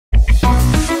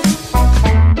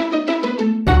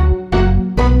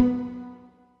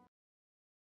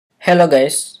Hello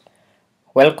guys,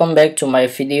 welcome back to my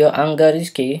video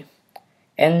Angariski,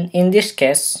 and in this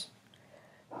case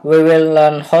we will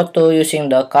learn how to using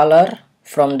the color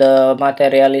from the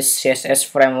Materialize CSS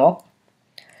framework.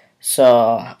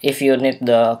 So if you need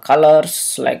the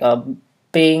colors like a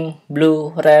pink,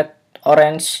 blue, red,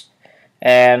 orange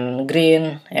and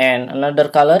green and another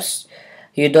colors,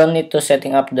 you don't need to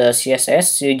setting up the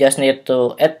CSS, you just need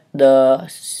to add the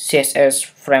CSS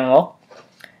framework,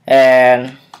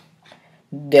 and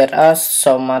there are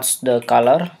so much the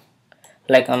color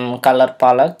like color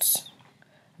palettes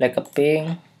like a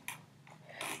pink,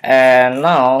 and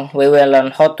now we will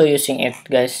learn how to using it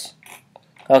guys.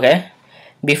 Okay,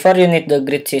 before you need the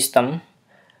grid system,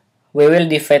 we will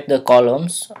divide the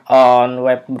columns on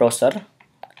web browser.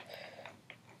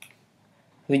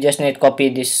 We just need copy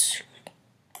this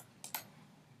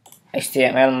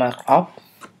HTML markup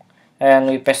and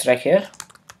we paste right here,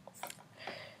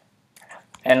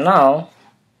 and now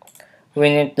we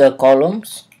need the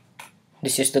columns.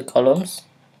 This is the columns.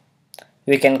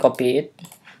 We can copy it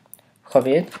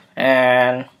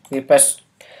and we paste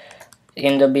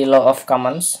in the below of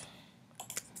comments,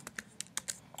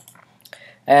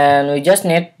 and we just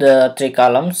need the 3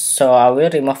 columns, so I will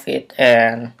remove it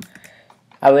and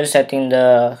I will setting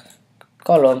the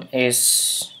column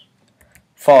is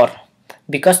 4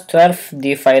 because 12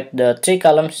 divide the 3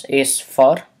 columns is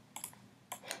 4.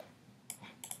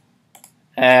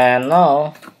 And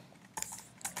now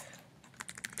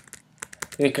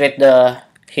we create the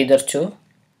header too.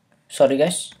 Sorry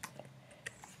guys,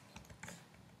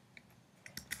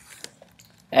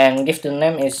 and give the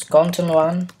name is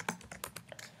content1,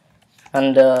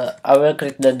 and I will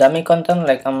create the dummy content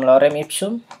like lorem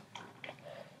ipsum.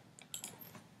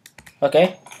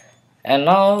 Okay, and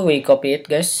now we copy it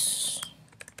guys,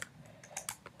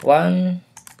 1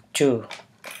 2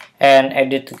 and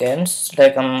edit again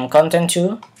like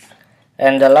content2,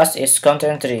 and the last is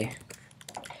content3.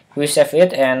 We save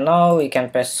it and now we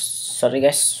can paste. Sorry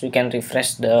guys, we can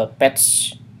refresh the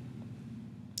page.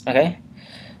 Okay,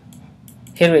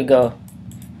 here we go.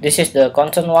 This is the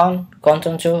content1,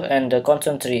 content2 and the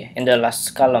content3 in the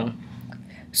last column.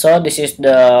 So this is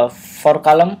the 4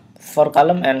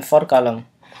 column and 4 column.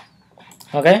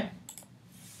 Okay,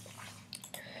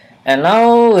 and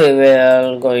now we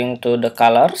will going to the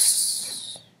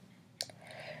colors.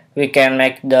 We can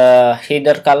make the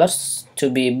header colors to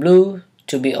be blue,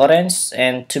 to be orange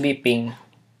and to be pink.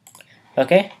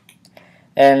 Okay,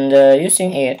 and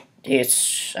using it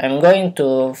is I'm going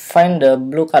to find the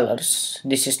blue colors.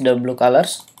 This is the blue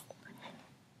colors.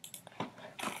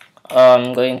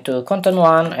 I'm going to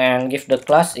content1 and give the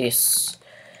class is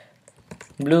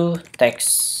blue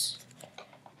text,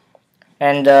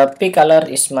 and the p color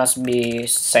is must be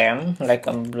same like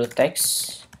blue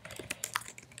text,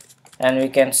 and we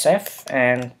can save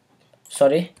and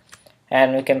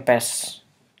and we can paste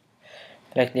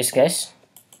like this guys,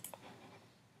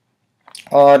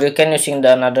 or you can using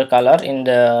the another color in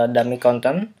the dummy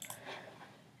content.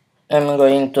 I'm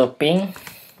going to pink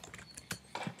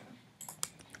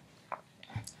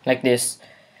like this,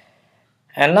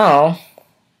 and now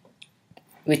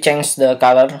we change the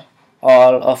color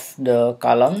all of the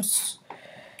columns.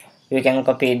 We can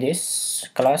copy this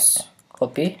class,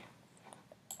 copy,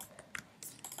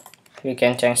 we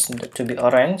can change to be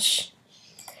orange,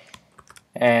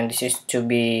 and this is to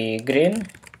be green.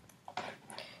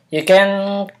 You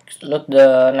can look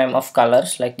the name of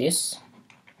colors like this,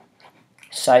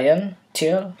 cyan,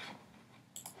 teal,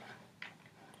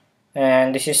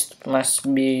 and this is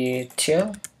must be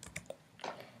teal,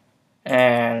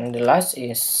 and the last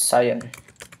is cyan.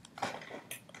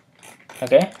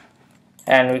 Okay,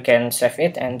 and we can save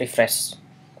it and refresh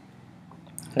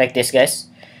like this guys.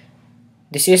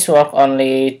 This is work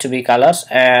only to be colors,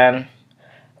 and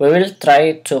we will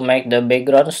try to make the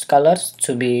background colors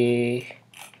to be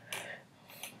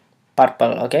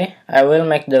purple. Okay, I will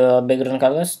make the background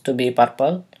colors to be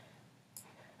purple.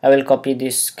 I will copy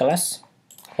this class,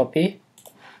 copy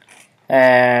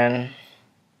and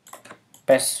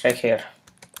paste right here,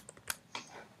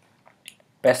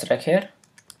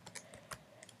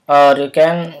 or you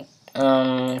can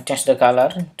change the color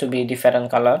to be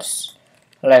different colors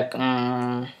like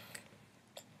I'm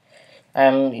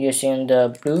using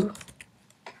the blue,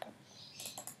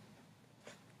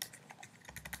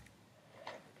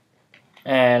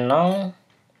 and now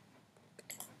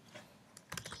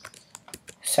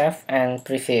save and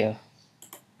preview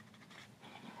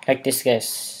like this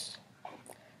guys.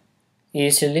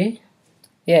 Easily,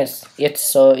 yes, it's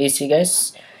so easy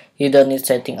guys. You don't need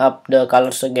setting up the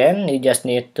colors again, you just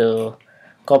need to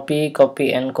copy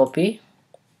and copy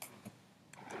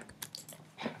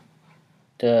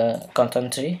the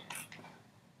content tree.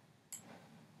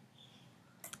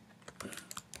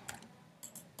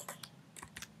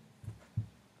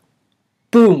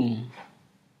 Boom,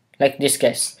 like this,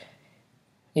 guys.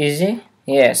 Easy?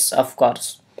 Yes, of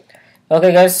course.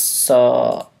 Okay guys,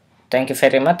 so thank you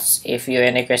very much. If you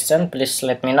any question, please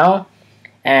let me know,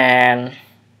 and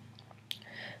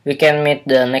we can meet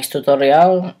the next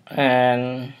tutorial,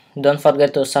 and don't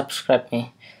forget to subscribe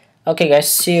me. Okay guys,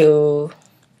 see you.